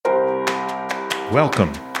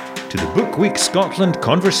Welcome to the Book Week Scotland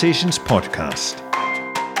Conversations podcast.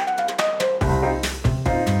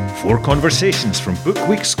 4 conversations from Book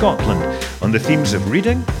Week Scotland on the themes of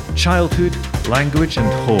reading, childhood, language and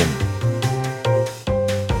home.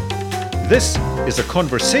 This is a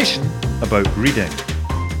conversation about reading.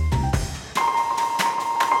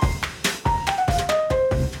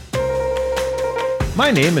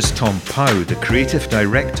 My name is Tom Pow, the creative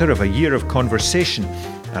director of A Year of Conversation,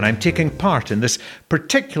 and I'm taking part in this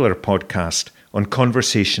particular podcast on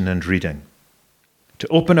conversation and reading. To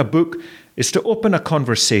open a book is to open a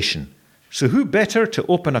conversation. So who better to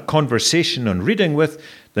open a conversation on reading with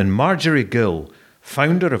than Marjorie Gill,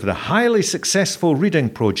 founder of the highly successful reading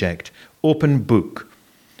project, Open Book.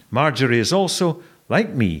 Marjorie is also,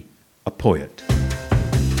 like me, a poet.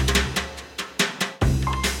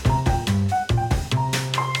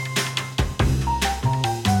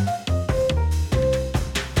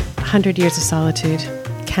 100 Years of Solitude.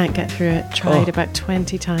 Can't get through it. Tried about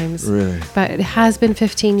 20 times. Really? But it has been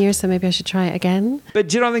 15 years, so maybe I should try it again. But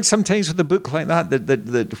do you not think sometimes with a book like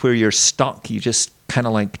that where you're stuck, you just kind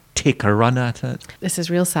of like take a run at it? This is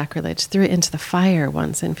real sacrilege. Threw it into the fire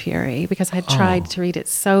once in fury because I'd tried to read it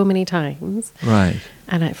so many times. Right.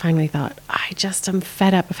 And I finally thought, I just am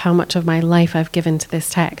fed up of how much of my life I've given to this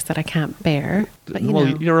text that I can't bear. But you know.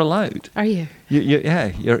 You're allowed. Are you?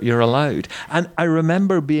 You're allowed. And I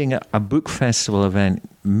remember being at a book festival event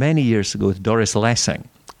many years ago with Doris Lessing.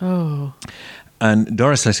 Oh. And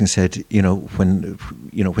Doris Lessing said,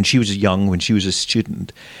 when she was young, when she was a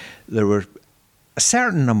student, there were a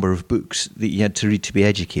certain number of books that you had to read to be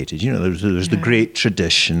educated. There's the Great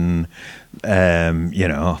Tradition,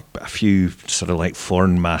 a few sort of like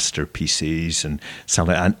foreign masterpieces and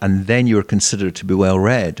something, and then you were considered to be well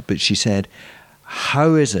read. But she said,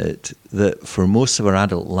 how is it that for most of her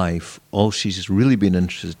adult life, all she's really been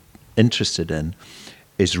interested in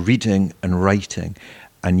is reading and writing,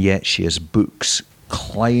 and yet she has books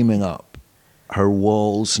climbing up her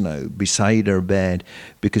walls now, beside her bed,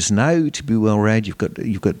 because now to be well read, you've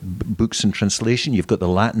got books in translation, you've got the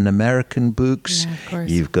Latin American books,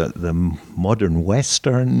 you've got the modern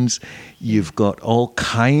westerns, you've got all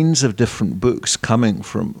kinds of different books coming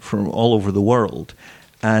from all over the world,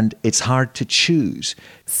 and it's hard to choose.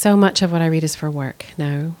 So much of what I read is for work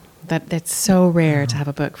now, that it's so rare to have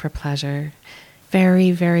a book for pleasure.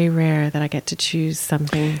 Very, very rare that I get to choose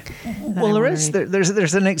something. Well, there is.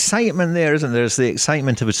 There's an excitement there, isn't there? There's the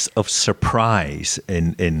excitement of surprise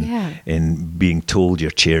in being told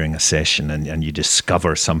you're chairing a session and you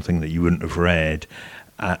discover something that you wouldn't have read,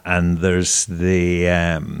 and there's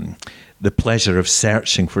the pleasure of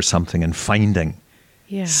searching for something and finding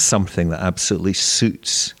something that absolutely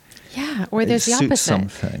suits. Yeah, or there's the opposite.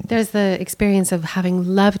 Something. There's the experience of having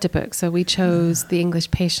loved a book. So we chose The English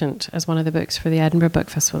Patient as one of the books for the Edinburgh Book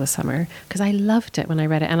Festival this summer because I loved it when I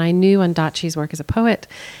read it. And I knew Ondaatje's work as a poet,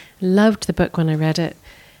 loved the book when I read it.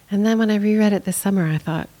 And then when I reread it this summer, I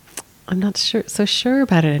thought, I'm not so sure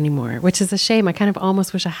about it anymore, which is a shame. I kind of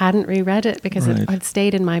almost wish I hadn't reread it because it had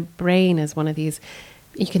stayed in my brain as one of these.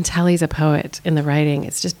 You can tell he's a poet in the writing.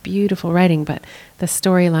 It's just beautiful writing, but the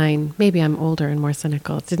storyline, maybe I'm older and more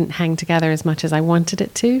cynical, it didn't hang together as much as I wanted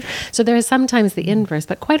it to. So there is sometimes the inverse,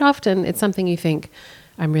 but quite often it's something you think,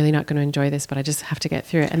 I'm really not going to enjoy this, but I just have to get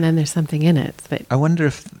through it. And then there's something in it that... I wonder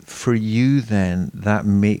if for you then that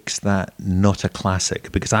makes that not a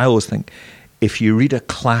classic, because I always think if you read a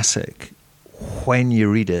classic, when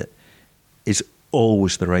you read it, is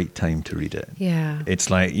always the right time to read it. Yeah. It's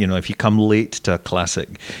like, if you come late to a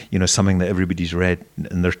classic, something that everybody's read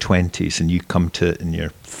in their 20s and you come to it in your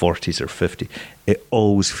 40s or 50s, it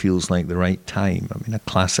always feels like the right time. I mean, a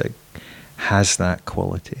classic has that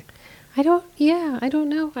quality. I don't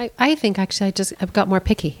know. I think actually I've got more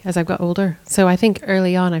picky as I've got older. So I think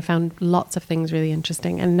early on I found lots of things really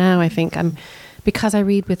interesting. And now I think because I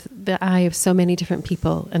read with the eye of so many different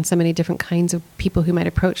people and so many different kinds of people who might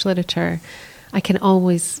approach literature, I can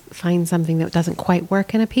always find something that doesn't quite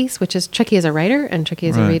work in a piece, which is tricky as a writer and tricky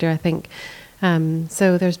as a reader, I think.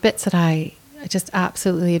 So there's bits that I just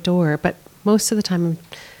absolutely adore, but most of the time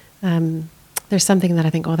there's something that I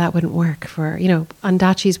think, that wouldn't work for,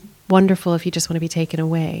 Ondaatje's wonderful if you just want to be taken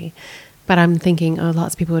away. But I'm thinking,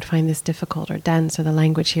 lots of people would find this difficult or dense, or the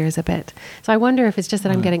language here is a bit. So I wonder if it's just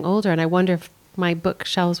that I'm getting older, and I wonder if my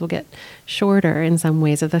bookshelves will get shorter in some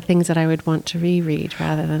ways of the things that I would want to reread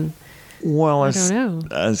rather than... Well,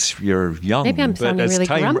 as you're young, maybe I'm sounding really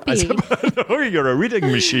grumpy. No, you're a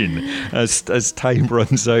reading machine. As time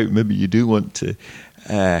runs out, maybe you do want to.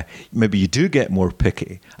 Maybe you do get more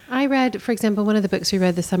picky. I read, for example, one of the books we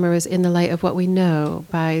read this summer was In the Light of What We Know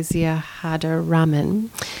by Ziya Hadar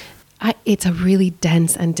Rahman. It's a really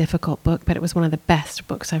dense and difficult book, but it was one of the best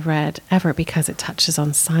books I've read ever because it touches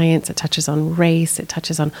on science, it touches on race, it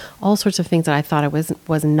touches on all sorts of things that I thought I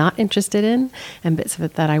was not interested in, and bits of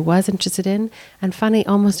it that I was interested in. And funny,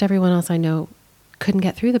 almost everyone else I know couldn't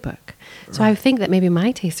get through the book. So I think that maybe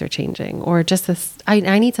my tastes are changing, or just this.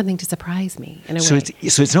 I need something to surprise me in a way.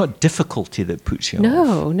 So it's not difficulty that puts you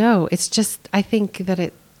off. No. It's just I think that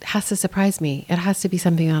it has to surprise me. It has to be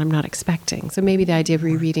something that I'm not expecting. So maybe the idea of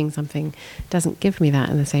rereading something doesn't give me that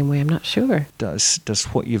in the same way. I'm not sure. Does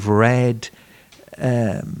what you've read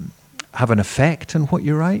have an effect on what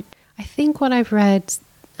you write? I think what I've read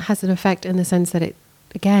has an effect in the sense that it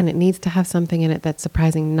needs to have something in it that's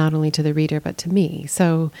surprising not only to the reader but to me.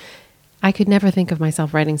 So I could never think of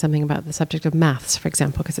myself writing something about the subject of maths, for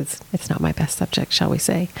example, because it's not my best subject, shall we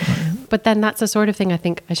say. Mm-hmm. But then that's the sort of thing I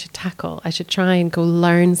think I should tackle. I should try and go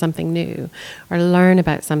learn something new or learn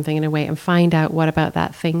about something in a way and find out what about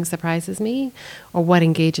that thing surprises me or what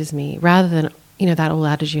engages me, rather than, that old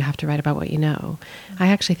adage, you have to write about what you know. I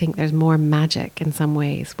actually think there's more magic in some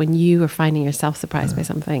ways when you are finding yourself surprised by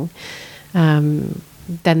something.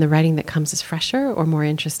 Then the writing that comes is fresher or more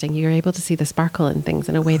interesting. You're able to see the sparkle in things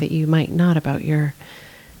in a way that you might not about your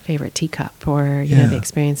favorite teacup or the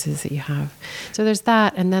experiences that you have. So there's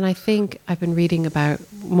that. And then I think I've been reading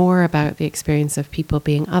more about the experience of people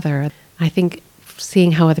being other. I think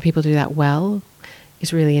seeing how other people do that well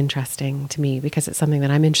is really interesting to me because it's something that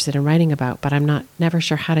I'm interested in writing about, but I'm never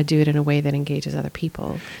sure how to do it in a way that engages other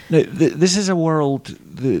people. Now, this is a world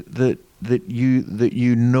that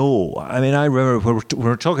you know. I mean, I remember when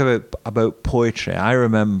we're talking about poetry. I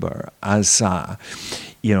remember as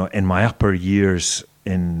in my upper years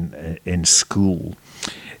in school,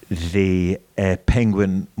 the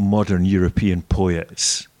Penguin Modern European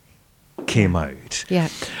Poets came out. Yeah.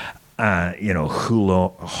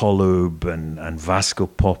 Holub and Vasco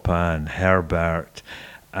Poppa and Herbert,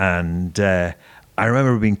 and I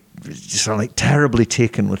remember being just terribly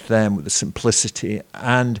taken with them, with the simplicity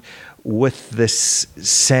and with this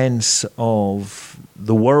sense of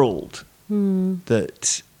the world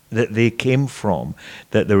that they came from.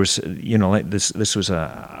 That there was, this was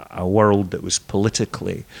a world that was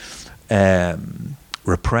politically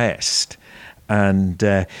repressed. And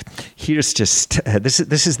here's just this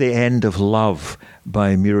is The End of Love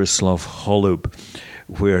by Miroslav Holub,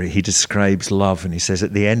 where he describes love, and he says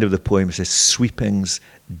at the end of the poem, he says, "Sweepings,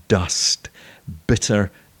 dust,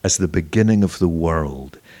 bitter as the beginning of the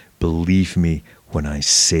world. Believe me when I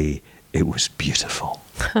say it was beautiful."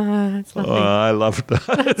 That's lovely. I love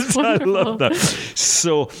that. I love that.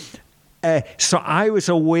 So I was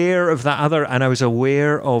aware of that other, and I was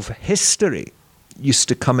aware of history used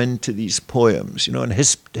to come into these poems, and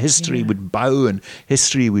history would bow and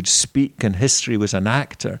history would speak and history was an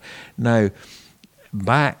actor. Now,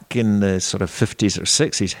 back in the sort of 50s or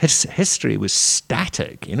 60s, history was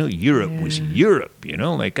static. Europe was Europe,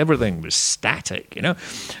 everything was static,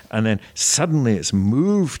 And then suddenly it's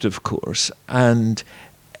moved, of course, and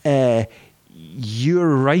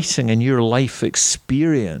your writing and your life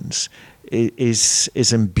experience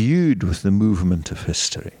is imbued with the movement of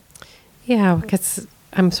history. Yeah, because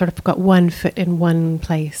I'm sort of got one foot in one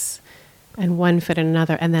place and one foot in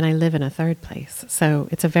another, and then I live in a third place. So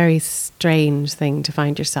it's a very strange thing to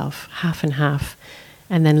find yourself half and half,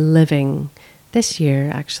 and then living this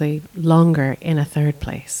year actually longer in a third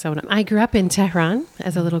place. So I grew up in Tehran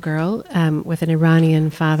as a little girl with an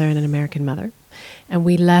Iranian father and an American mother. And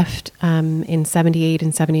we left in 78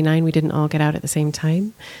 and 79. We didn't all get out at the same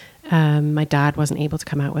time. My dad wasn't able to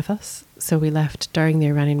come out with us, so we left during the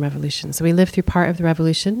Iranian Revolution. So we lived through part of the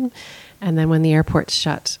revolution, and then when the airports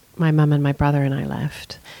shut, my mum and my brother and I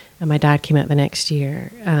left, and my dad came out the next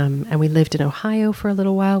year. And we lived in Ohio for a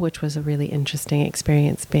little while, which was a really interesting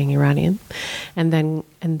experience being Iranian. And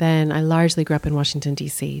then I largely grew up in Washington,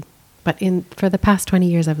 D.C., but for the past 20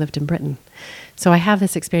 years, I've lived in Britain. So I have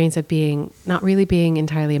this experience of not really being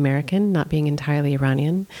entirely American, not being entirely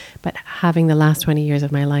Iranian, but having the last 20 years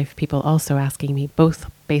of my life, people also asking me, both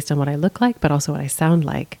based on what I look like, but also what I sound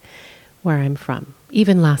like, where I'm from.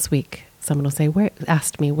 Even last week, someone will say,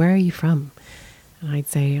 asked me, "Where are you from?" And I'd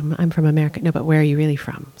say, I'm from America. No, but where are you really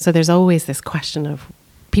from? So there's always this question of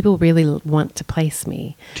people really want to place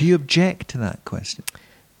me. Do you object to that question?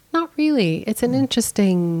 Not really. It's an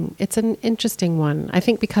interesting one. I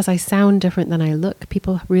think because I sound different than I look,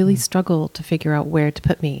 people really struggle to figure out where to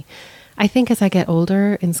put me. I think as I get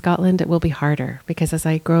older in Scotland, it will be harder because as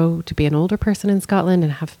I grow to be an older person in Scotland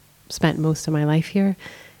and have spent most of my life here,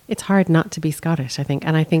 it's hard not to be Scottish, I think.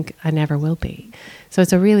 And I think I never will be. So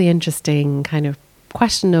it's a really interesting kind of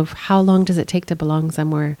question of how long does it take to belong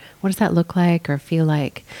somewhere? What does that look like or feel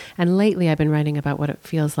like? And lately I've been writing about what it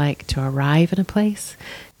feels like to arrive in a place.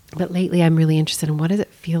 But lately I'm really interested in what does it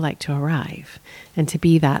feel like to arrive and to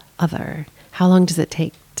be that other? How long does it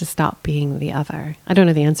take to stop being the other? I don't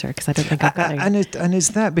know the answer because I don't think I've got it. And is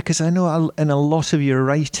that because I know in a lot of your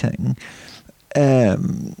writing,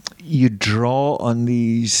 you draw on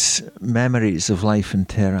these memories of life in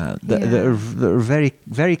Tehran that are very,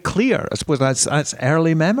 very clear. I suppose that's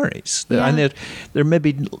early memories, and they're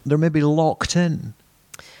maybe locked in.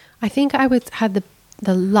 I think I had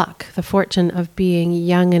the luck, the fortune of being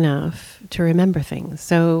young enough to remember things.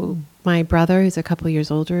 So my brother, who's a couple of years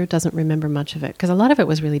older, doesn't remember much of it because a lot of it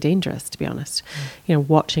was really dangerous, to be honest. You know,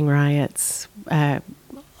 watching riots,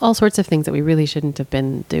 all sorts of things that we really shouldn't have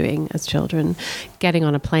been doing as children, getting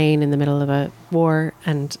on a plane in the middle of a war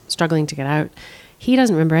and struggling to get out. He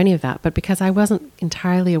doesn't remember any of that, but because I wasn't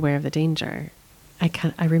entirely aware of the danger,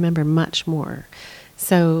 I remember much more.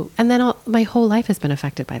 So, and then my whole life has been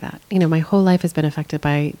affected by that. You know, my whole life has been affected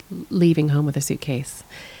by leaving home with a suitcase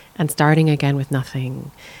and starting again with nothing,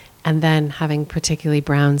 and then having particularly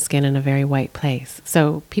brown skin in a very white place.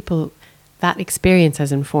 So that experience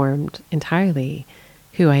has informed entirely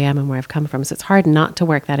who I am and where I've come from. So it's hard not to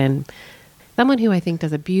work that in. Someone who I think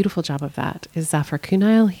does a beautiful job of that is Zafar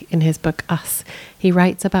Kunail. In his book, Us, he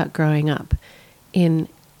writes about growing up in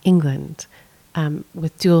England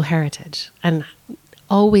with dual heritage and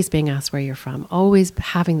always being asked where you're from, always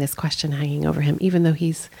having this question hanging over him, even though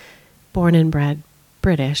he's born and bred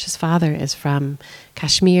British. His father is from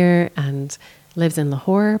Kashmir and lives in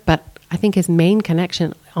Lahore, but I think his main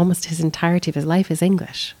connection, almost his entirety of his life, is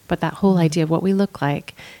English. But that whole idea of what we look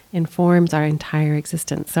like informs our entire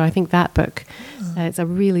existence. So I think that book is a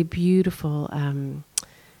really beautiful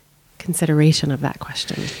consideration of that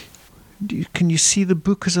question. Can you see the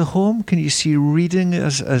book as a home? Can you see reading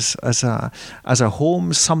as a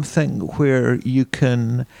home, something where you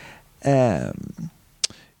can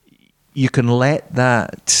let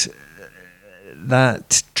that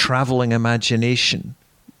traveling imagination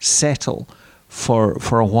settle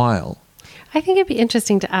for a while? I think it'd be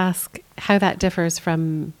interesting to ask how that differs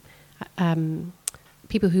from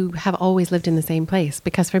people who have always lived in the same place.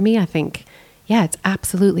 Because for me, I think, yeah, it's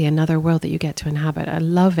absolutely another world that you get to inhabit. I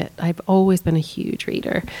love it. I've always been a huge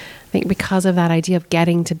reader. I think because of that idea of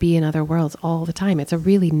getting to be in other worlds all the time, it's a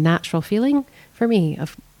really natural feeling for me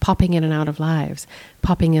of popping in and out of lives,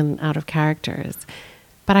 popping in and out of characters.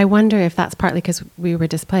 But I wonder if that's partly because we were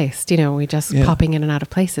displaced, we just popping in and out of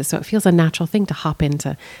places. So it feels a natural thing to hop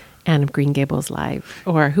into Anne of Green Gables' life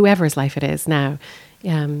or whoever's life it is now.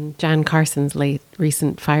 Jan Carson's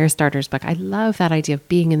recent Firestarters book. I love that idea of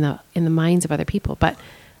being in the minds of other people. But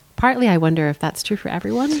partly I wonder if that's true for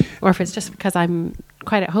everyone or if it's just because I'm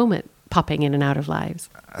quite at home at popping in and out of lives.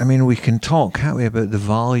 I mean, we can talk, can't we, about the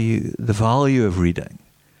value of reading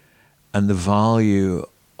and the value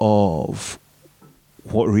of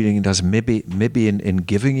what reading does, maybe in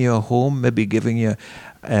giving you a home, maybe giving you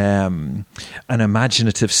an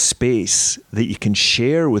imaginative space that you can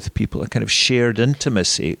share with people, a kind of shared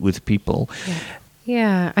intimacy with people.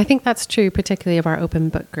 Yeah, I think that's true, particularly of our open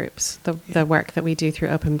book groups, the work that we do through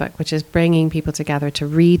Open Book, which is bringing people together to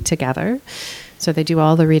read together. So they do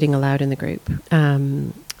all the reading aloud in the group.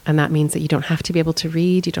 And that means that you don't have to be able to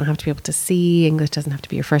read, you don't have to be able to see, English doesn't have to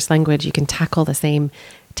be your first language. You can tackle the same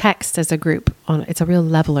text as a group. It's a real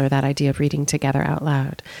leveler, that idea of reading together out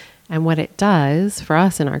loud. And what it does for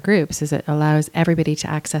us in our groups is it allows everybody to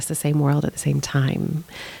access the same world at the same time,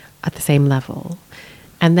 at the same level,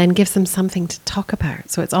 and then gives them something to talk about.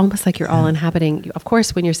 So it's almost like you're all inhabiting, of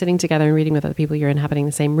course, when you're sitting together and reading with other people, you're inhabiting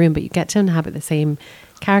the same room, but you get to inhabit the same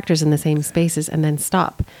characters in the same spaces and then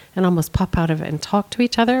stop and almost pop out of it and talk to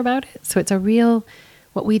each other about it. So it's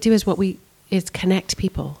what we do is connect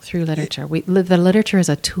people through literature. The literature is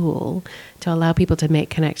a tool to allow people to make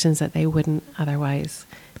connections that they wouldn't otherwise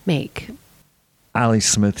make. Ali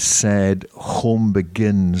Smith said, home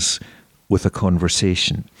begins with a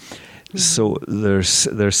conversation. Mm-hmm. So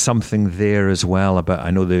there's something there as well about, I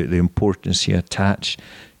know the importance you attach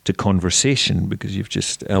to conversation, because you've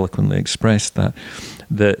just eloquently expressed that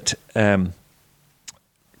the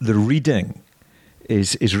reading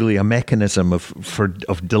is really a mechanism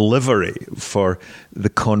of delivery for the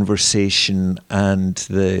conversation and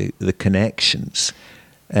the connections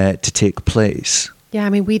to take place. Yeah, I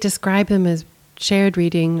mean, we describe them as shared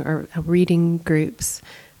reading or reading groups,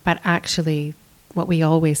 but actually what we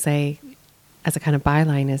always say as a kind of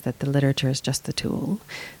byline is that the literature is just the tool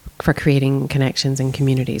for creating connections and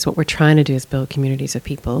communities. What we're trying to do is build communities of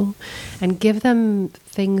people and give them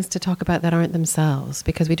things to talk about that aren't themselves,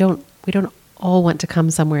 because we don't all want to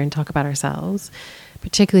come somewhere and talk about ourselves,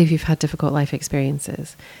 particularly if you've had difficult life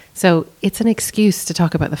experiences. So it's an excuse to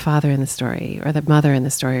talk about the father in the story, or the mother in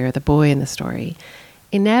the story, or the boy in the story.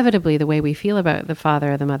 Inevitably, the way we feel about the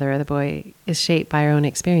father or the mother or the boy is shaped by our own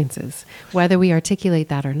experiences, whether we articulate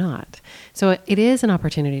that or not. So it is an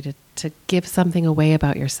opportunity to give something away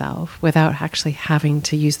about yourself without actually having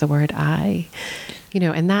to use the word I.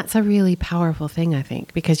 And that's a really powerful thing, I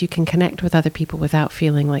think, because you can connect with other people without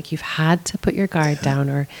feeling like you've had to put your guard down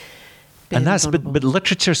or and that's but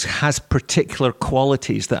literature has particular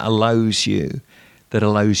qualities that allows you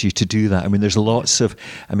to do that. I mean, there's lots of,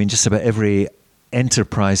 just about every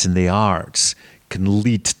enterprise in the arts can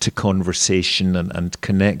lead to conversation and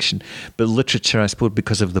connection. But literature, I suppose,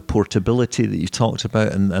 because of the portability that you've talked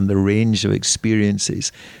about and the range of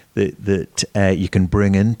experiences that you can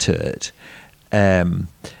bring into it,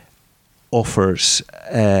 offers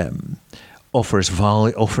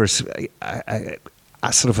value, offers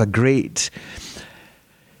a sort of a great.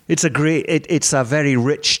 It's a very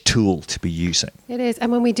rich tool to be using. It is.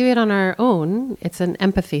 And when we do it on our own, it's an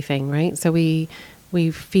empathy thing, right? So we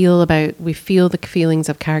feel the feelings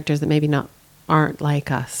of characters that maybe aren't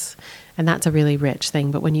like us. And that's a really rich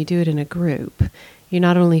thing. But when you do it in a group, you're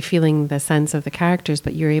not only feeling the sense of the characters,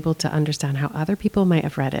 but you're able to understand how other people might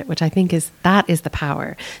have read it, which I think is the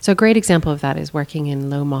power. So a great example of that is working in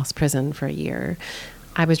Low Moss Prison for a year.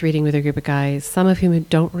 I was reading with a group of guys, some of whom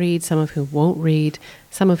don't read, some of whom won't read,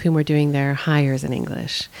 some of whom were doing their hires in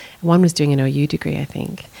English. One was doing an OU degree, I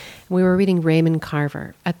think. And we were reading Raymond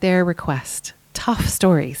Carver at their request. Tough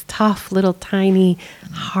stories, tough, little, tiny,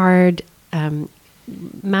 hard,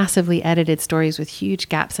 massively edited stories with huge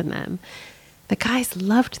gaps in them. The guys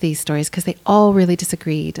loved these stories because they all really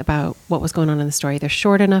disagreed about what was going on in the story. They're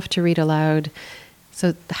short enough to read aloud.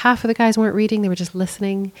 So half of the guys weren't reading, they were just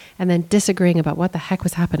listening and then disagreeing about what the heck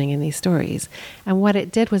was happening in these stories. And what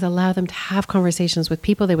it did was allow them to have conversations with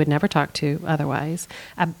people they would never talk to otherwise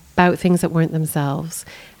about things that weren't themselves.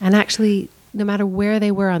 And actually, no matter where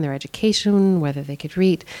they were on their education, whether they could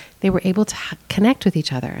read, they were able to connect with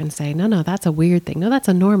each other and say, no, that's a weird thing. No, that's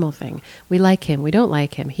a normal thing. We like him. We don't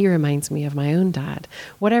like him. He reminds me of my own dad.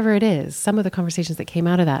 Whatever it is, some of the conversations that came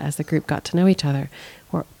out of that as the group got to know each other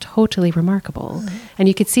were totally remarkable. Mm-hmm. And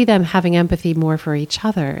you could see them having empathy more for each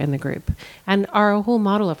other in the group. And our whole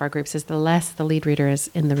model of our groups is the less the lead reader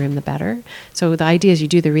is in the room, the better. So the idea is you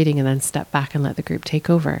do the reading and then step back and let the group take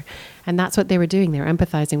over. And that's what they were doing. They were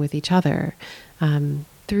empathizing with each other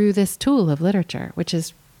through this tool of literature, which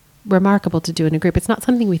is remarkable to do in a group. It's not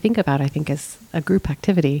something we think about, I think, as a group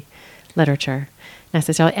activity, literature,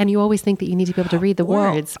 necessarily. And you always think that you need to be able to read the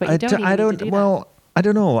words, but you don't even need to do that. I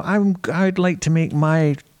don't know. I'd like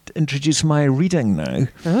to introduce my reading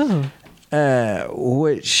now,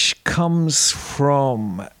 which comes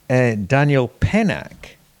from Daniel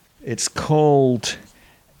Pennack. It's called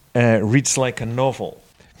Reads Like a Novel.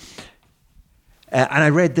 And I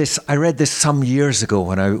read this some years ago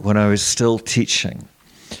when I was still teaching,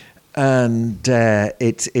 and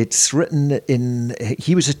it's written in.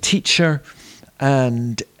 He was a teacher,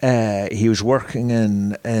 and he was working in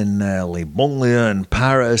Les Banlieues in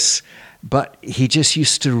Paris, but he just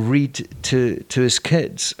used to read to his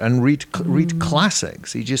kids and read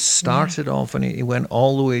classics. He just started off and he went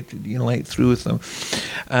all the way to, through with them.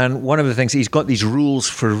 And one of the things, he's got these rules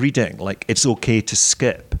for reading, like it's okay to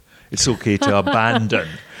skip. It's okay to abandon.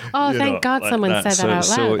 Oh, thank God someone said that out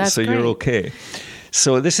loud. That's so great. You're okay.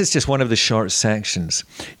 So this is just one of the short sections.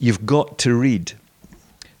 You've got to read.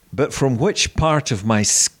 But from which part of my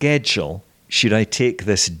schedule should I take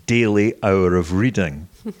this daily hour of reading?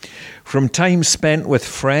 From time spent with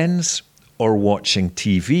friends, or watching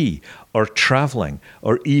TV, or travelling,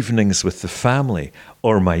 or evenings with the family,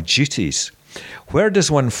 or my duties? Where does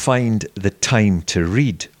one find the time to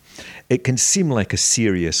read? It can seem like a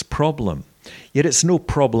serious problem, yet it's no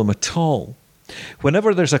problem at all.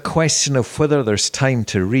 Whenever there's a question of whether there's time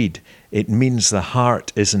to read, it means the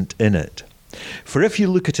heart isn't in it. For if you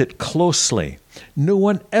look at it closely, no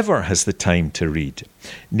one ever has the time to read,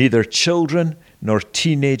 neither children, nor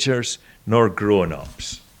teenagers, nor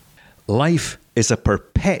grown-ups. Life is a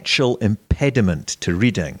perpetual impediment to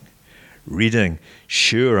reading. Reading,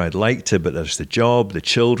 sure, I'd like to, but there's the job, the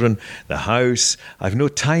children, the house. I've no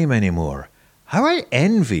time anymore. How I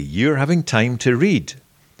envy you're having time to read.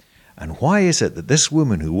 And why is it that this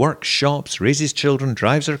woman who works, shops, raises children,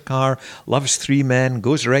 drives her car, loves 3 men,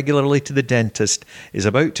 goes regularly to the dentist, is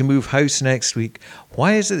about to move house next week,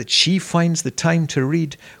 why is it that she finds the time to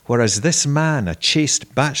read, whereas this man, a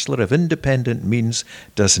chaste bachelor of independent means,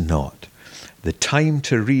 does not? The time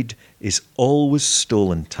to read is always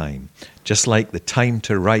stolen time, just like the time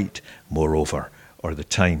to write, moreover, or the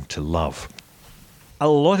time to love. A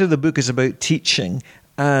lot of the book is about teaching.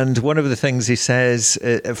 And one of the things he says,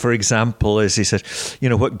 for example, is he says,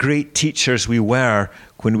 what great teachers we were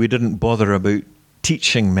when we didn't bother about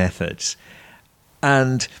teaching methods.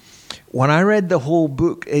 And when I read the whole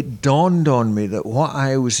book, it dawned on me that what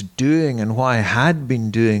I was doing and what I had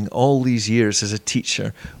been doing all these years as a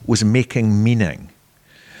teacher was making meaning.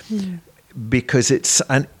 Mm. Because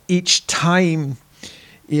and each time,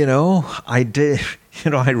 I did,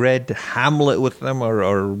 I read Hamlet with them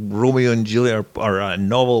or Romeo and Juliet or a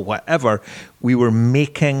novel, whatever, we were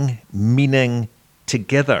making meaning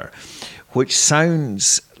together, which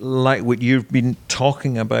sounds like what you've been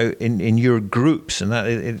talking about in your groups and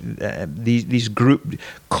these group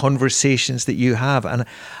conversations that you have. And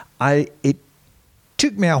it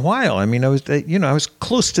took me a while. I mean, I was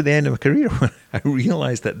close to the end of my career when I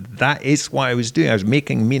realized that is what I was doing. I was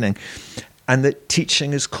making meaning, and that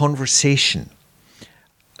teaching is conversation.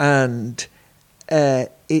 And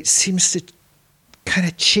it seems to kind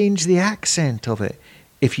of change the accent of it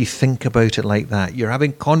if you think about it like that. You're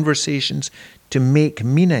having conversations to make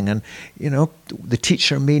meaning. And, the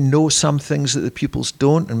teacher may know some things that the pupils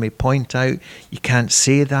don't and may point out, you can't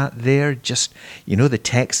say that there. Just, the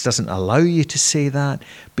text doesn't allow you to say that.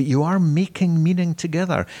 But you are making meaning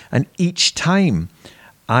together. And each time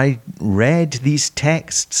I read these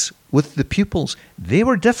texts with the pupils, they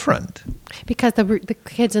were different. Because the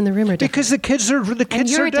kids in the room are different. Because the kids are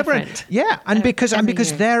different. Yeah, and because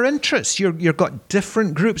their interests, you've got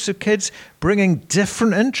different groups of kids bringing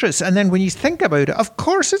different interests. And then when you think about it, of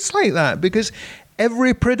course it's like that, because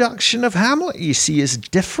every production of Hamlet you see is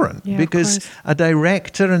different, because a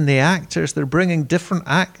director and the actors, they're bringing different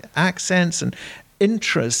accents and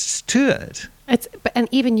interests to it. And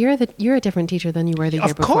even you're a different teacher than you were the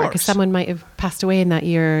year before, because someone might have passed away in that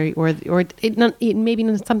year, or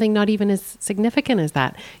maybe something not even as significant as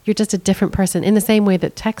that. You're just a different person. In the same way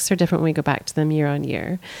that texts are different when we go back to them year on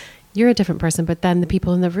year, you're a different person. But then the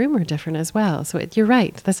people in the room are different as well. So you're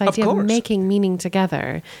right. This idea of making meaning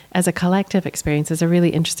together as a collective experience is a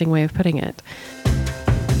really interesting way of putting it.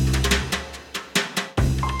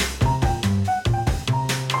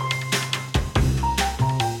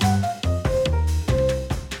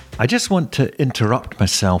 I just want to interrupt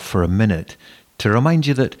myself for a minute to remind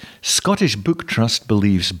you that Scottish Book Trust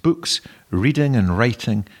believes books, reading and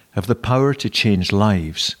writing have the power to change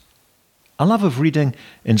lives. A love of reading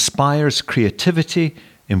inspires creativity,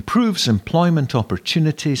 improves employment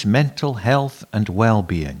opportunities, mental health and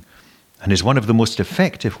well-being, and is one of the most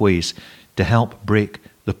effective ways to help break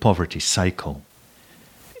the poverty cycle.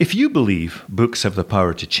 If you believe books have the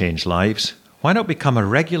power to change lives, why not become a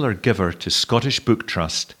regular giver to Scottish Book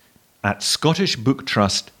Trust at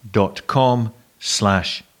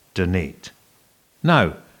scottishbooktrust.com/donate.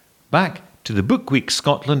 Now, back to the Book Week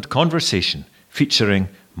Scotland conversation featuring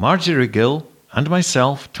Marjorie Gill and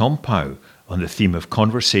myself, Tom Pow, on the theme of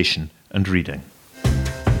conversation and reading.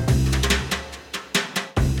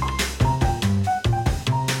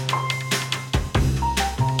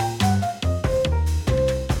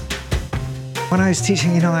 When I was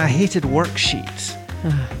teaching, I hated worksheets.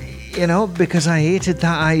 Because I hated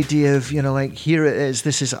that idea of, here it is,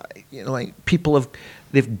 this is, people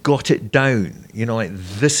they've got it down,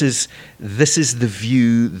 this is the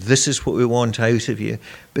view, this is what we want out of you.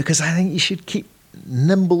 Because I think you should keep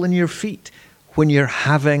nimble in your feet when you're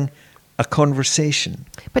having a conversation.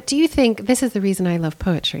 But do you think, this is the reason I love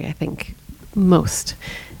poetry, I think, most,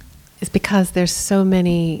 is because there's no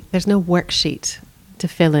worksheet to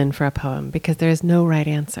fill in for a poem, because there is no right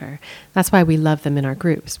answer. That's why we love them in our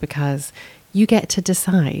groups, because you get to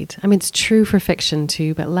decide. I mean, it's true for fiction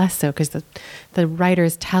too, but less so, because the writer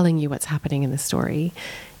is telling you what's happening in the story.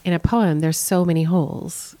 In a poem, there's so many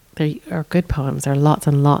holes. There are good poems, there are lots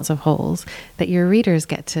and lots of holes that your readers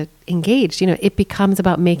get to engage. It becomes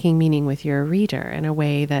about making meaning with your reader in a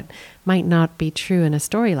way that might not be true in a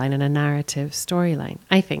storyline, in a narrative storyline,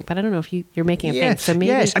 I think. But I don't know if you're making a face. So maybe.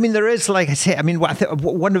 Yes, I mean, there is, like I say,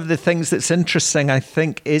 one of the things that's interesting, I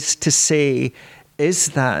think, is to say, is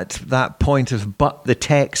that point of, but the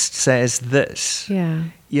text says this. Yeah.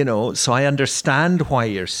 So I understand why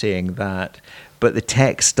you're saying that. But the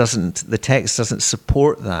text doesn't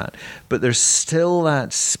support that. But there's still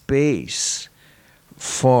that space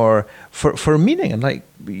for meaning. And like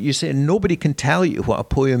you say, nobody can tell you what a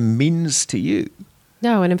poem means to you.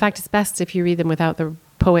 No, and in fact, it's best if you read them without the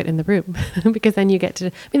poet in the room, because then you get to.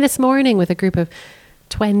 I mean, this morning with a group of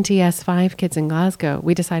 20 S5 kids in Glasgow,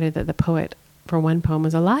 we decided that the poet for one poem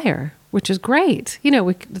was a liar, which is great. You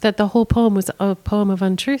know, that the whole poem was a poem of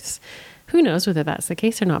untruths. Who knows whether that's the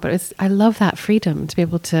case or not, but I love that freedom to be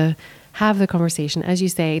able to have the conversation, as you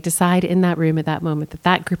say, decide in that room at that moment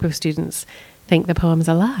that group of students think the poem's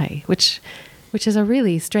a lie, which is a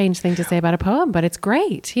really strange thing to say about a poem, but it's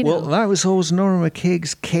great. You know? Well, that was always Norma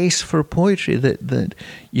McCaig's case for poetry, that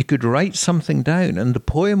you could write something down and the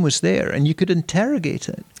poem was there and you could interrogate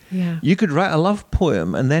it. Yeah. You could write a love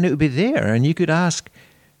poem and then it would be there and you could ask,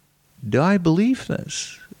 do I believe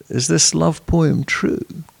this? Is this love poem true?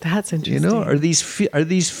 That's interesting. You know, are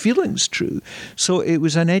these feelings true? So it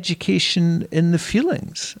was an education in the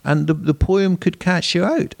feelings, and the poem could catch you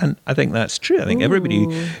out. And I think that's true. I think everybody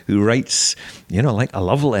who writes, you know, like a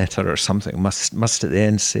love letter or something must at the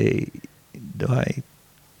end say, do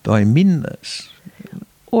I mean this?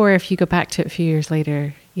 Or if you go back to it a few years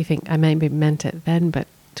later, you think, I maybe meant it then, but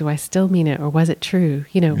do I still mean it, or was it true?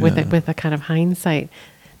 You know, with a kind of hindsight.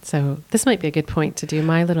 So this might be a good point to do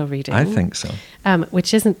my little reading. I think so.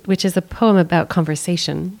 Which is a poem about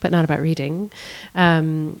conversation, but not about reading.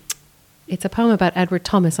 It's a poem about Edward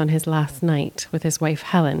Thomas on his last night with his wife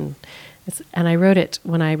Helen. And I wrote it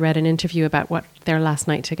when I read an interview about what their last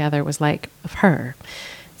night together was like of her.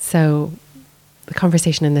 So the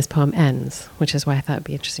conversation in this poem ends, which is why I thought it would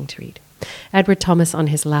be interesting to read. Edward Thomas on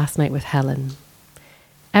his last night with Helen.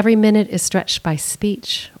 Every minute is stretched by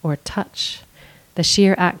speech or touch, the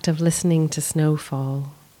sheer act of listening to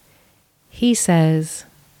snowfall. He says,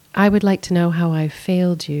 I would like to know how I've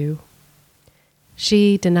failed you.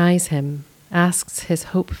 She denies him, asks his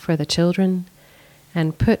hope for the children,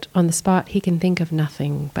 and put on the spot he can think of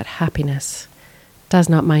nothing but happiness, does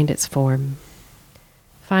not mind its form.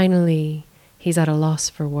 Finally, he's at a loss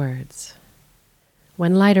for words.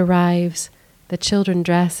 When light arrives, the children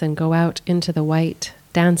dress and go out into the white,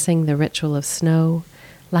 dancing the ritual of snow,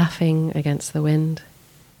 laughing against the wind.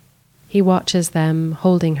 He watches them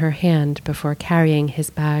holding her hand before carrying his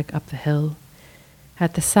bag up the hill.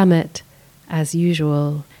 At the summit, as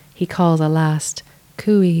usual, he calls a last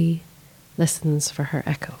cooey, listens for her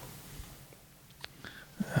echo.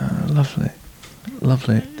 Lovely.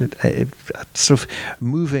 A sort of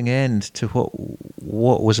moving end to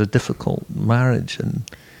what was a difficult marriage, and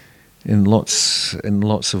in lots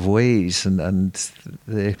of ways, and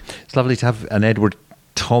it's lovely to have an Edward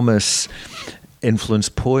Thomas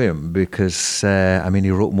influenced poem, because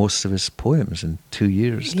he wrote most of his poems in 2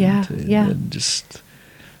 years. Yeah.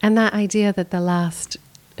 And that idea that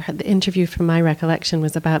the interview from my recollection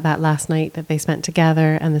was about that last night that they spent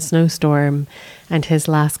together and the snowstorm, and his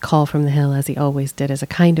last call from the hill, as he always did, as a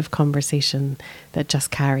kind of conversation that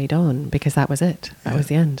just carried on, because that was it. That was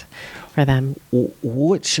the end for them.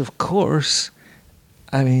 Which, of course,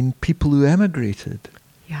 people who emigrated.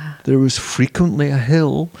 Yeah. There was frequently a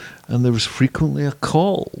hill and there was frequently a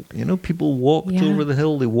call. You know, people walked over the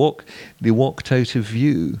hill, they walked out of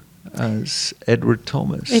view as Edward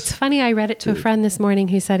Thomas. It's funny, I read it to a friend this morning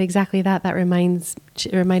who said exactly that. That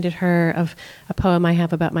reminded her of a poem I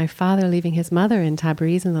have about my father leaving his mother in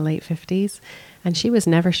Tabriz in the late 50s. And she was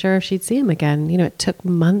never sure if she'd see him again. You know, it took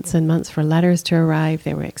months and months for letters to arrive.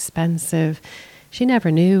 They were expensive. She never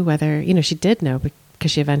knew whether, she did know because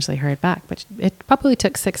she eventually heard back. But it probably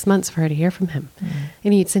took 6 months for her to hear from him.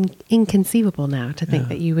 And it's inconceivable now to think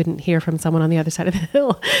that you wouldn't hear from someone on the other side of the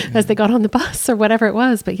hill as they got on the bus or whatever it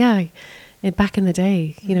was. But back in the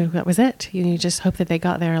day, that was it. You just hope that they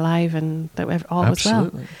got there alive and that all was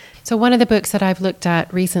well. So one of the books that I've looked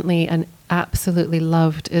at recently and absolutely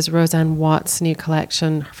loved is Roseanne Watt's new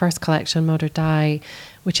collection, her first collection, Moder Die,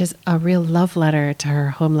 which is a real love letter to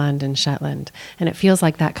her homeland in Shetland. And it feels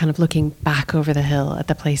like that kind of looking back over the hill at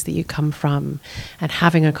the place that you come from and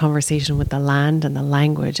having a conversation with the land and the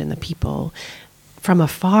language and the people from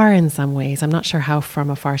afar in some ways. I'm not sure how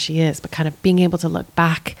from afar she is, but kind of being able to look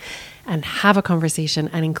back and have a conversation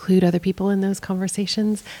and include other people in those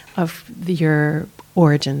conversations of your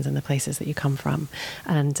origins and the places that you come from.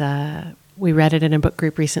 And we read it in a book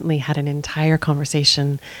group recently, had an entire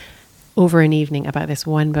conversation over an evening about this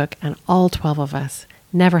one book, and all 12 of us,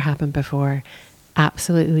 never happened before,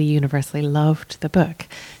 absolutely universally loved the book.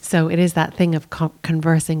 So it is that thing of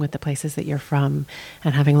conversing with the places that you're from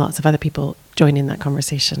and having lots of other people join in that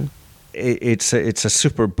conversation. It's a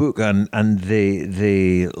super book, and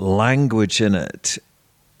the language in it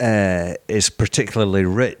is particularly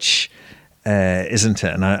rich, isn't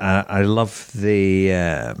it? And I love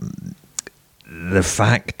the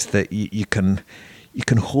fact that you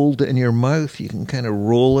can hold it in your mouth. You can kind of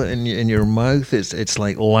roll it in your mouth. It's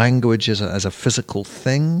like language as a physical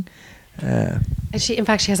thing. And she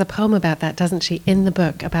has a poem about that, doesn't she, in the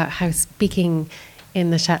book, about how speaking in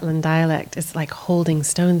the Shetland dialect is like holding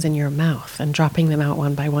stones in your mouth and dropping them out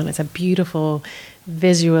one by one. It's a beautiful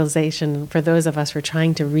visualization for those of us who are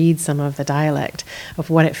trying to read some of the dialect of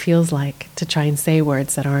what it feels like to try and say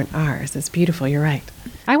words that aren't ours. It's beautiful, you're right.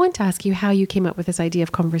 I want to ask you how you came up with this idea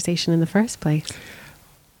of conversation in the first place.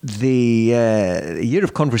 The Year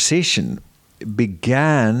of Conversation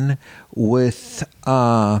began with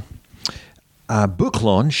a book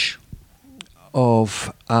launch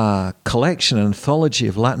of a collection, an anthology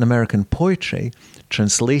of Latin American poetry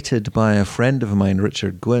translated by a friend of mine,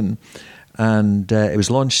 Richard Gwynn, and it was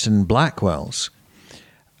launched in Blackwell's.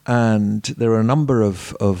 And there were a number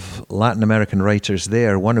of Latin American writers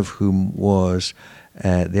there, one of whom was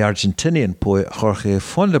the Argentinian poet Jorge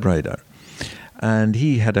Fondebraider. And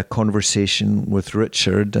he had a conversation with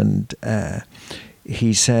Richard, and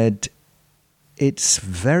he said, "It's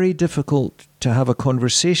very difficult to have a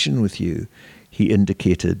conversation with you," he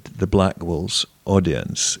indicated the Blackwell's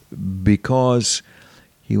audience, because,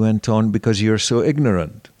 he went on, "because you're so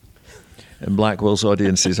ignorant." And Blackwell's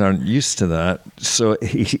audiences aren't used to that. So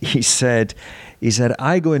he said,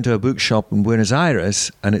 "I go into a bookshop in Buenos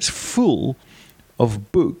Aires and it's full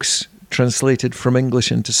of books translated from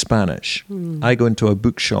English into Spanish. I go into a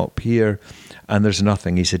bookshop here and there's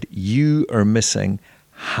nothing." He said, "You are missing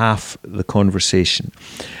half the conversation."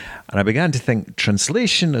 And I began to think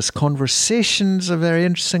translation as conversation's a very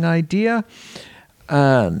interesting idea.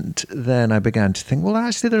 And then I began to think, well,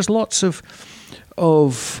 actually, there's lots of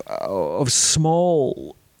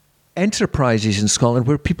small enterprises in Scotland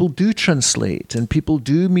where people do translate and people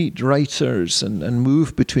do meet writers and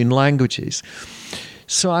move between languages.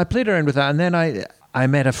 So I played around with that, and then I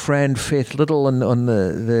met a friend, Faith Little, on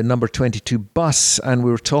the number 22 bus, and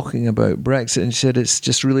we were talking about Brexit, and she said it's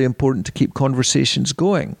just really important to keep conversations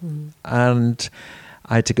going. And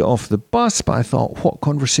I had to get off the bus, but I thought, what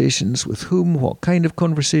conversations with whom? What kind of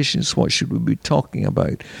conversations? What should we be talking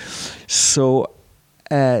about? So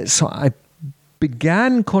I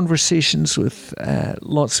began conversations with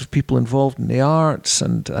lots of people involved in the arts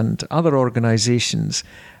and other organisations,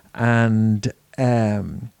 and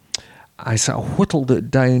I sort of whittled it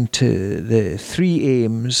down to the three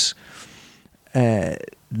aims.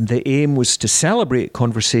 The aim was to celebrate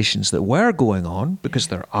conversations that were going on, because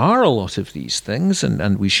there are a lot of these things,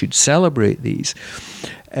 and we should celebrate these.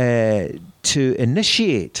 To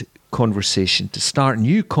initiate conversation, to start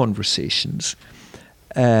new conversations,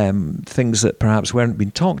 things that perhaps weren't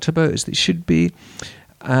being talked about as they should be.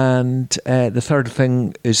 And the third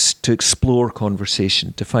thing is to explore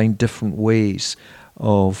conversation, to find different ways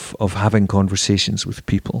of having conversations with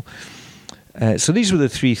people. So these were the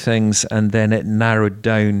three things, and then it narrowed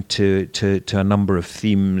down to a number of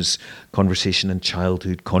themes: conversation in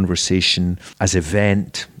childhood, conversation as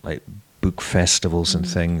event, like book festivals and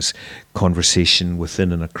things, conversation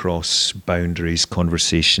within and across boundaries,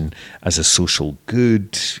 conversation as a social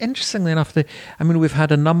good. Interestingly enough, we've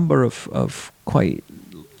had a number of quite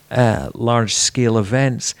large-scale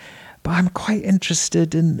events, but I'm quite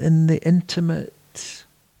interested in the intimate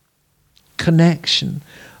connection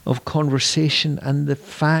of conversation and the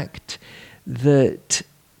fact that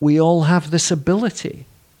we all have this ability.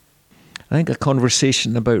 I think a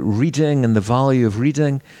conversation about reading and the value of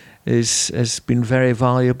reading has been very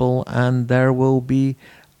valuable, and there will be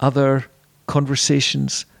other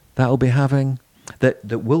conversations that will be having, that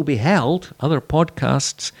will be held, other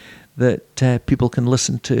podcasts that people can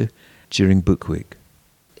listen to during Book Week.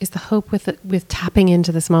 Is the hope with tapping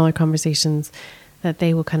into the smaller conversations that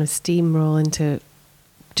they will kind of steamroll into,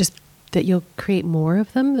 just that you'll create more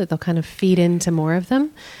of them, that they'll kind of feed into more of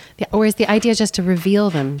them? Or is the idea just to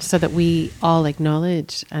reveal them so that we all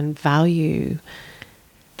acknowledge and value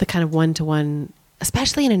the kind of one-to-one,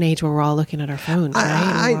 especially in an age where we're all looking at our phones,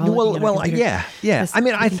 right? Yeah. I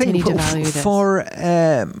mean, I think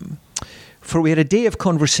for we had a day of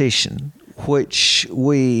conversation, which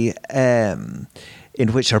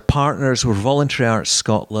in which our partners were Voluntary Arts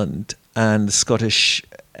Scotland and the Scottish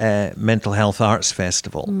Mental Health Arts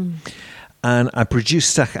Festival. And I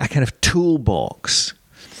produced a kind of toolbox.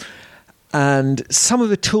 And some of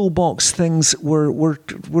the toolbox things were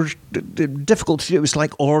difficult to do. It was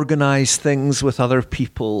like organise things with other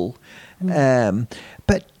people.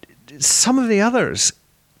 But some of the others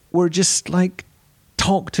were just like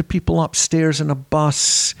talk to people upstairs in a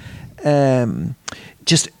bus,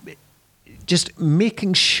 just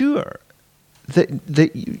making sure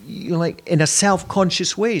that you like in a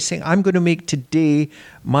self-conscious way, saying, I'm going to make today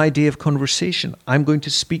my day of conversation. I'm going to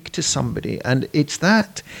speak to somebody. And it's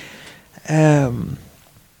that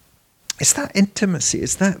intimacy,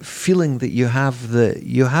 it's that feeling that you have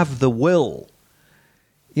the will,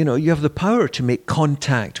 You know, you have the power to make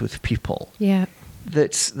contact with people. Yeah.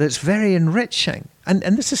 That's very enriching, and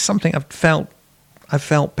this is something I've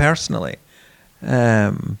felt personally.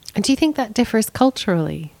 And do you think that differs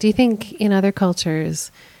culturally? Do you think in other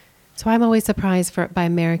cultures? So I'm always surprised by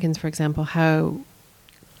Americans, for example, how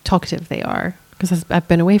talkative they are, because I've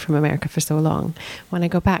been away from America for so long. When I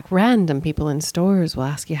go back, random people in stores will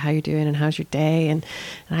ask you how you're doing and how's your day, and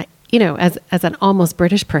I, you know, as an almost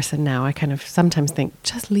British person now, I kind of sometimes think,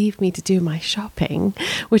 just leave me to do my shopping,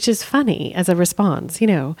 which is funny as a response, you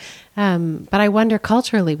know. But I wonder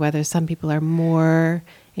culturally whether some people are more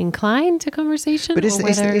inclined to conversation. But is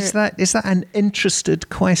that an interested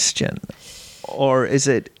question, or is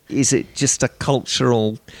it just a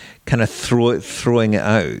cultural kind of throwing it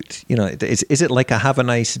out? You know, is it like a have a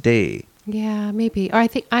nice day? Yeah, maybe. Or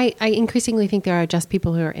I increasingly think there are just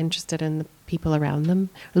people who are interested in the people around them,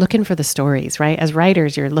 looking for the stories, right? As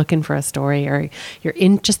writers, you're looking for a story, or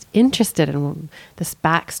you're just interested in this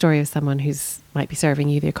backstory of someone who's might be serving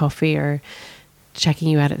you your coffee or checking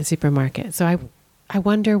you out at the supermarket. So I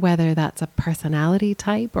wonder whether that's a personality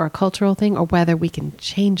type or a cultural thing, or whether we can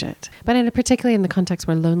change it. But particularly in the context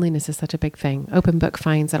where loneliness is such a big thing, Open Book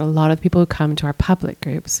finds that a lot of the people who come to our public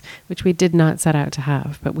groups, which we did not set out to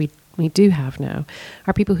have, but we do have now,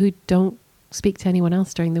 are people who don't speak to anyone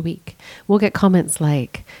else during the week. We'll get comments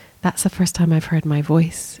like, that's the first time I've heard my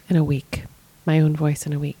voice in a week, my own voice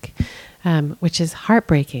in a week. Which is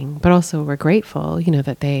heartbreaking, but also we're grateful, you know,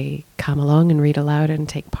 that they come along and read aloud and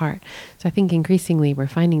take part. So I think increasingly we're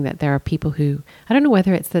finding that there are people who, I don't know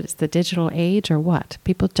whether it's that it's the digital age or what,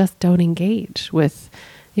 people just don't engage with.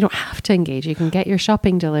 You don't have to engage. You can get your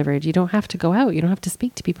shopping delivered. You don't have to go out. You don't have to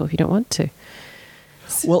speak to people if you don't want to.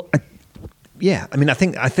 Well, yeah. I mean, I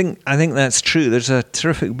think that's true. There's a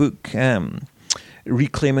terrific book,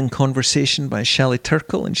 Reclaiming Conversation by Shelley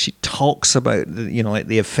Turkle, and she talks about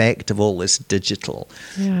the effect of all this digital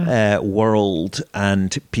world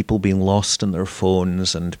and people being lost in their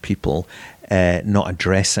phones and people not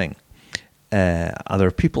addressing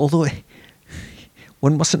other people, although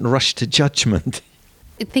one mustn't rush to judgment.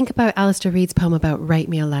 Think about Alistair Reid's poem about Write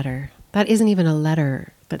Me a Letter. That isn't even a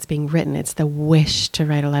letter that's being written. It's the wish to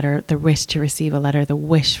write a letter, the wish to receive a letter, the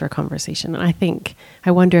wish for conversation. And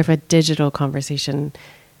I wonder if a digital conversation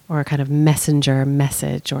or a kind of messenger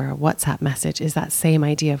message or a WhatsApp message is that same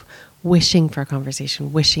idea of wishing for a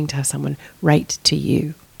conversation, wishing to have someone write to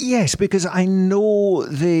you. Yes, because I know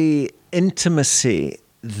the intimacy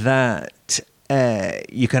that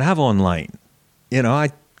you can have online. You know,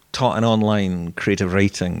 I taught an online creative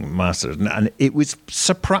writing master, and it was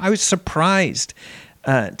I was surprised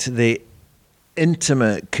at the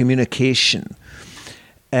intimate communication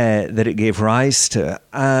that it gave rise to.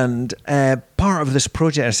 And part of this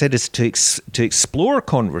project, I said, is to explore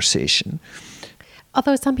conversation.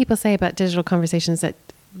 Although some people say about digital conversations that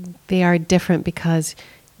they are different because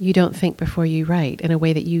you don't think before you write, in a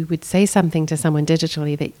way that you would say something to someone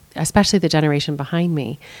digitally, that, especially the generation behind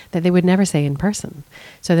me, that they would never say in person.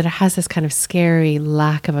 So that it has this kind of scary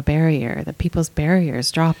lack of a barrier, that people's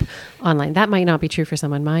barriers drop online. That might not be true for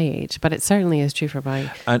someone my age, but it certainly is true for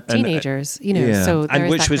my teenagers. You know, yeah. So there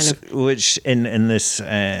which in this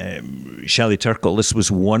Shelley Turkle, this was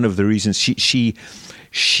one of the reasons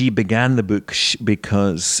she began the book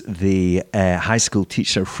because the high school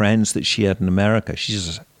teacher friends that she had in America,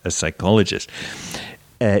 she's a psychologist,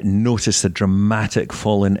 noticed a dramatic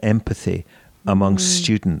fall in empathy among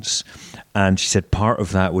students. And she said part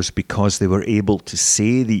of that was because they were able to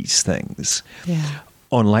say these things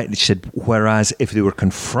online. She said, whereas if they were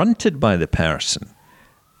confronted by the person,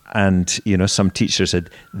 and, you know, some teacher said,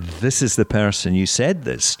 this is the person you said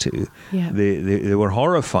this to. Yeah. They were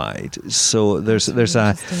horrified. So there's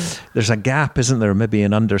a gap, isn't there, maybe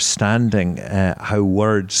in understanding how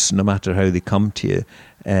words, no matter how they come to you,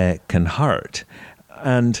 can hurt.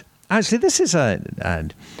 And actually, this is a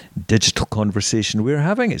digital conversation we're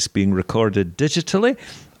having. It's being recorded digitally,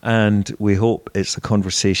 and we hope it's a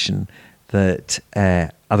conversation that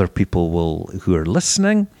other people who are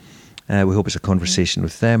listening, we hope it's a conversation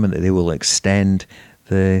with them, and that they will extend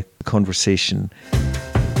the conversation.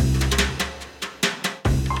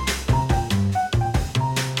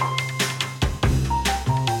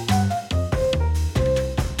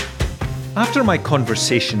 After my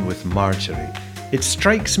conversation with Marjorie, it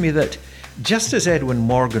strikes me that, just as Edwin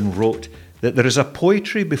Morgan wrote that there is a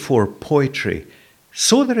poetry before poetry,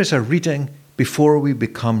 so there is a reading before we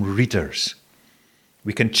become readers.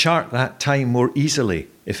 We can chart that time more easily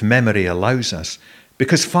if memory allows us,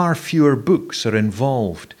 because far fewer books are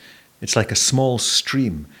involved. It's like a small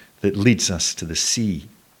stream that leads us to the sea.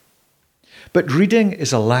 But reading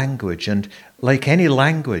is a language, and Like any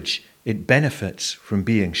language, it benefits from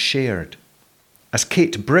being shared. As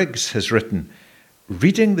Kate Briggs has written,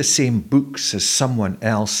 reading the same books as someone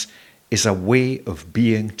else is a way of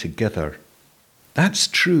being together. That's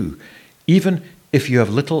true, even if you have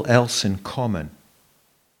little else in common.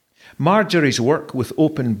 Marjorie's work with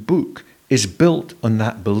Open Book is built on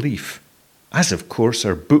that belief, as of course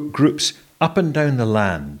are book groups up and down the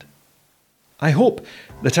land. I hope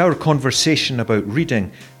that our conversation about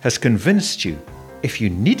reading has convinced you, if you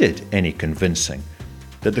needed any convincing,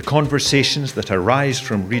 that the conversations that arise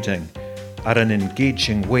from reading are an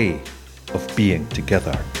engaging way of being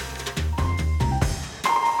together.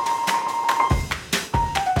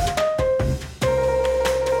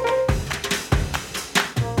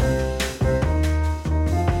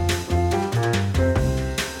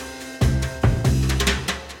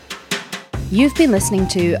 You've been listening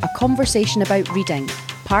to A Conversation About Reading,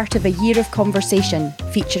 part of A Year of Conversation,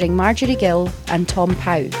 featuring Marjorie Gill and Tom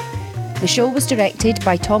Pow. The show was directed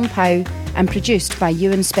by Tom Pow and produced by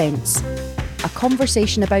Ewan Spence. A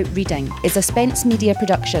Conversation About Reading is a Spence Media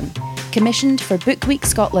production, commissioned for Book Week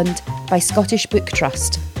Scotland by Scottish Book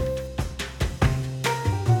Trust.